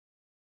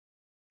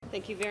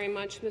Thank you very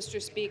much,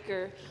 Mr.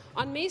 Speaker.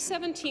 On May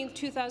 17,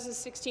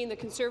 2016, the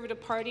Conservative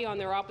Party, on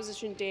their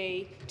opposition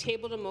day,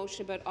 tabled a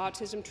motion about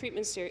autism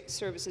treatment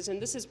services,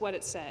 and this is what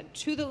it said.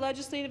 To the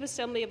Legislative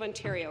Assembly of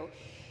Ontario,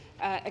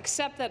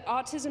 accept that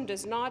autism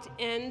does not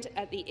end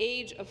at the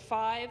age of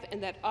 5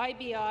 and that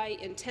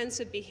IBI,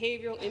 intensive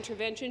behavioural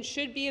intervention,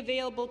 should be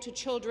available to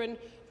children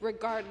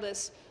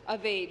regardless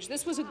of age.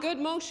 This was a good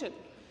motion.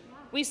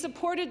 We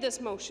supported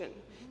this motion.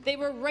 They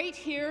were right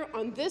here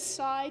on this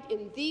side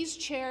in these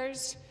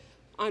chairs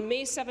on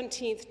May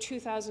 17,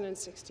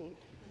 2016.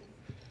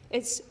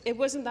 It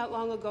wasn't that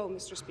long ago,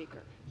 Mr.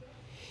 Speaker.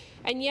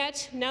 And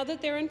yet, now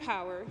that they're in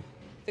power,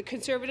 the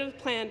Conservative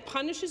plan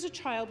punishes a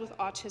child with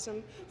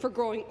autism for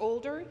growing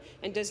older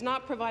and does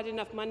not provide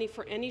enough money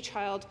for any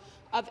child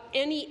of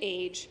any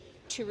age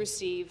to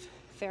receive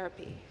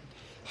therapy.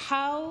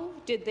 How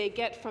did they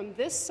get from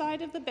this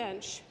side of the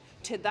bench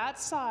to that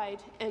side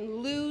and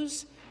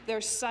lose their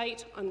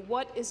sight on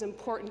what is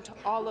important to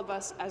all of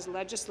us as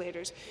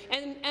legislators?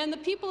 And the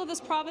people of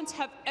this province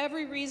have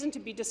every reason to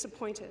be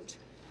disappointed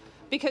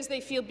because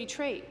they feel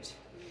betrayed.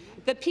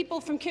 The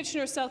people from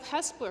Kitchener South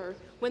Hespeler,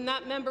 when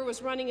that member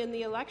was running in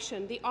the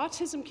election, the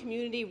autism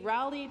community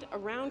rallied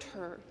around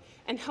her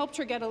and helped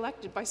her get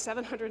elected by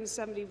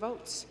 770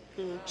 votes.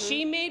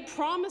 She made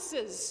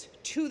promises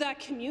to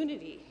that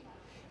community,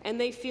 and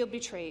they feel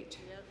betrayed.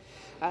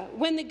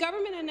 When the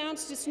government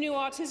announced its new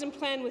autism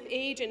plan with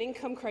age and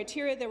income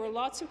criteria, there were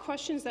lots of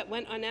questions that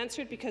went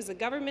unanswered because the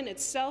government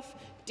itself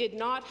did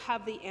not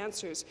have the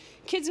answers.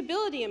 Kids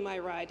Ability in my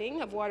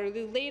riding of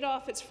Waterloo laid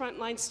off its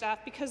frontline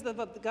staff because of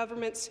the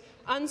government's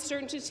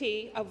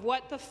uncertainty of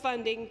what the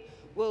funding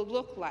will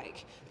look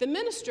like. The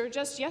minister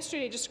just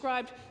yesterday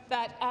described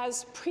that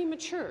as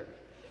premature.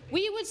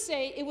 We would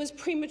say it was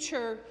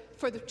premature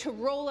to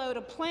roll out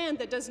a plan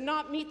that does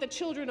not meet the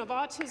children of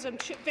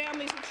autism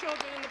families and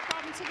children in the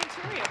province of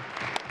Ontario.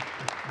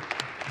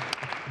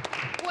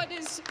 What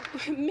is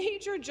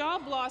major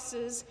job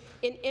losses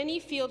in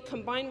any field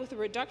combined with a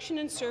reduction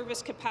in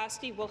service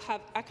capacity will have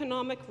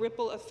economic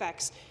ripple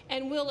effects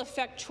and will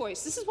affect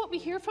choice. This is what we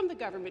hear from the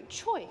government,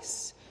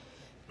 choice.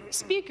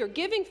 Speaker,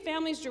 giving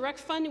families direct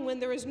funding when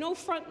there is no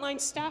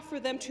frontline staff for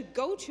them to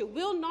go to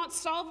will not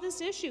solve this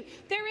issue.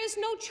 There is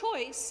no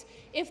choice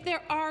if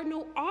there are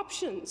no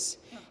options.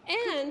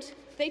 And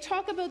they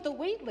talk about the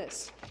wait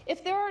list.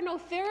 If there are no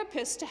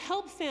therapists to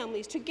help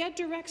families to get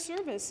direct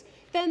service,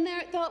 then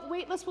the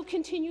wait list will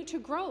continue to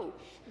grow.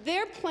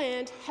 Their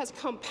plan has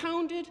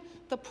compounded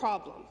the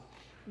problem.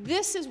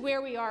 This is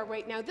where we are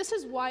right now. This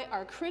is why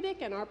our critic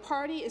and our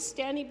party is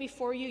standing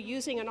before you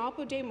using an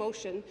oppo day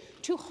motion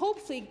to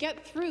hopefully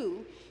get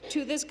through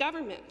to this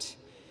government.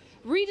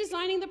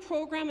 Redesigning the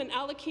program and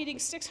allocating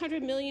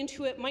 $600 million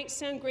to it might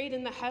sound great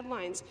in the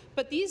headlines,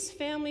 but these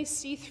families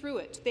see through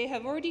it. They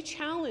have already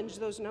challenged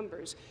those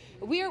numbers.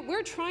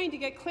 We're trying to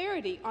get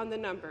clarity on the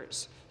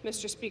numbers,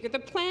 Mr. Speaker. The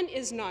plan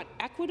is not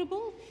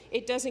equitable.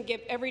 It doesn't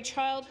give every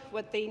child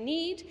what they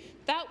need.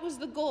 That was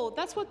the goal.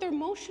 That's what their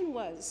motion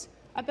was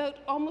about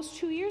almost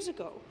 2 years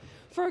ago.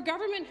 For a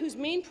government whose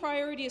main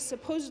priority is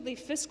supposedly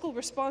fiscal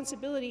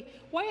responsibility,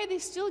 why are they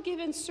still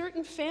giving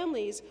certain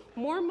families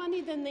more money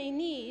than they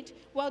need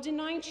while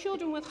denying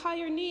children with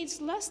higher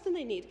needs less than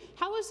they need?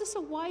 How is this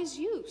a wise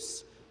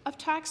use of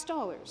tax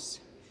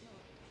dollars?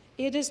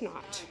 It is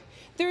not.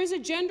 There is a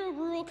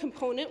gender-rural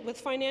component with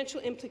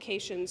financial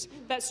implications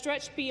that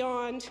stretch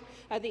beyond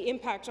the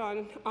impact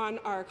on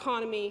our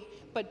economy,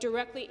 but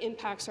directly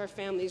impacts our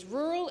families.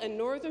 Rural and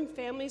northern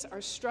families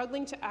are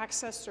struggling to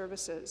access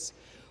services.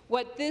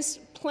 What this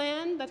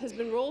plan that has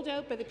been rolled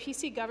out by the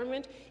PC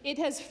government, it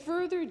has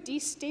further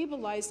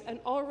destabilized an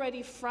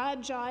already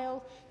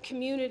fragile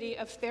community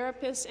of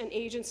therapists and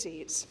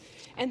agencies.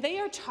 And they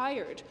are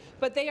tired,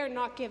 but they are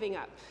not giving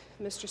up,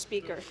 Mr.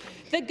 Speaker.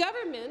 The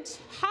government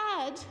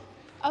had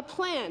a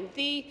plan.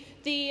 The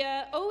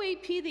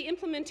OAP, the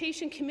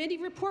Implementation Committee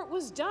report,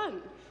 was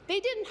done. They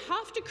didn't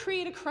have to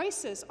create a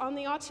crisis on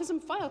the autism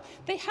file.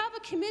 They have a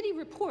committee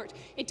report.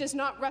 It does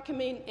not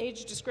recommend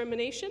age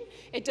discrimination.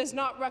 It does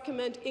not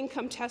recommend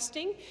income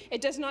testing.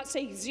 It does not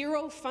say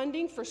zero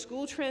funding for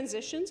school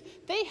transitions.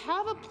 They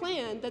have a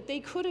plan that they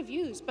could have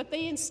used, but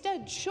they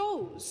instead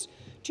chose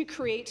to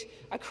create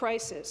a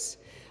crisis.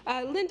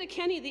 Linda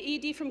Kenny,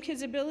 the ED from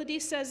Kids Ability,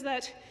 says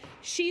that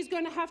she's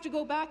going to have to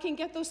go back and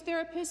get those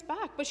therapists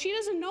back, but she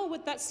doesn't know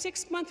what that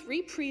 6-month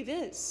reprieve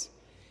is.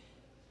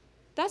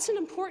 That's an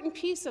important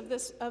piece of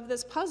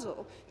this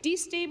puzzle,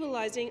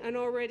 destabilizing an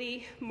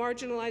already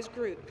marginalized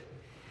group.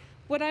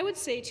 What I would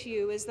say to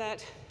you is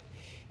that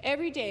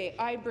every day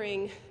I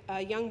bring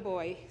a young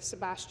boy,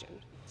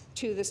 Sebastian,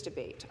 to this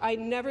debate. I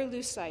never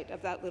lose sight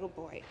of that little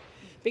boy,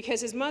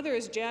 because his mother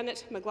is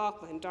Janet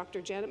McLaughlin,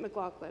 Dr. Janet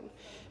McLaughlin,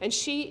 and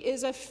she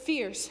is a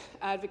fierce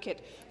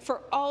advocate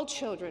for all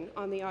children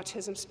on the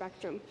autism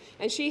spectrum.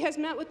 And she has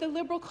met with the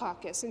Liberal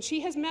caucus, and she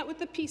has met with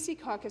the PC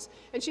caucus,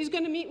 and she's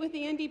going to meet with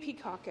the NDP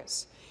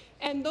caucus.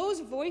 And those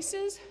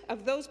voices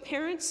of those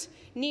parents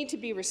need to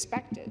be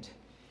respected.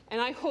 And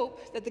I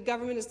hope that the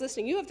government is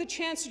listening. You have the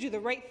chance to do the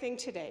right thing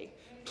today.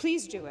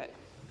 Please do it.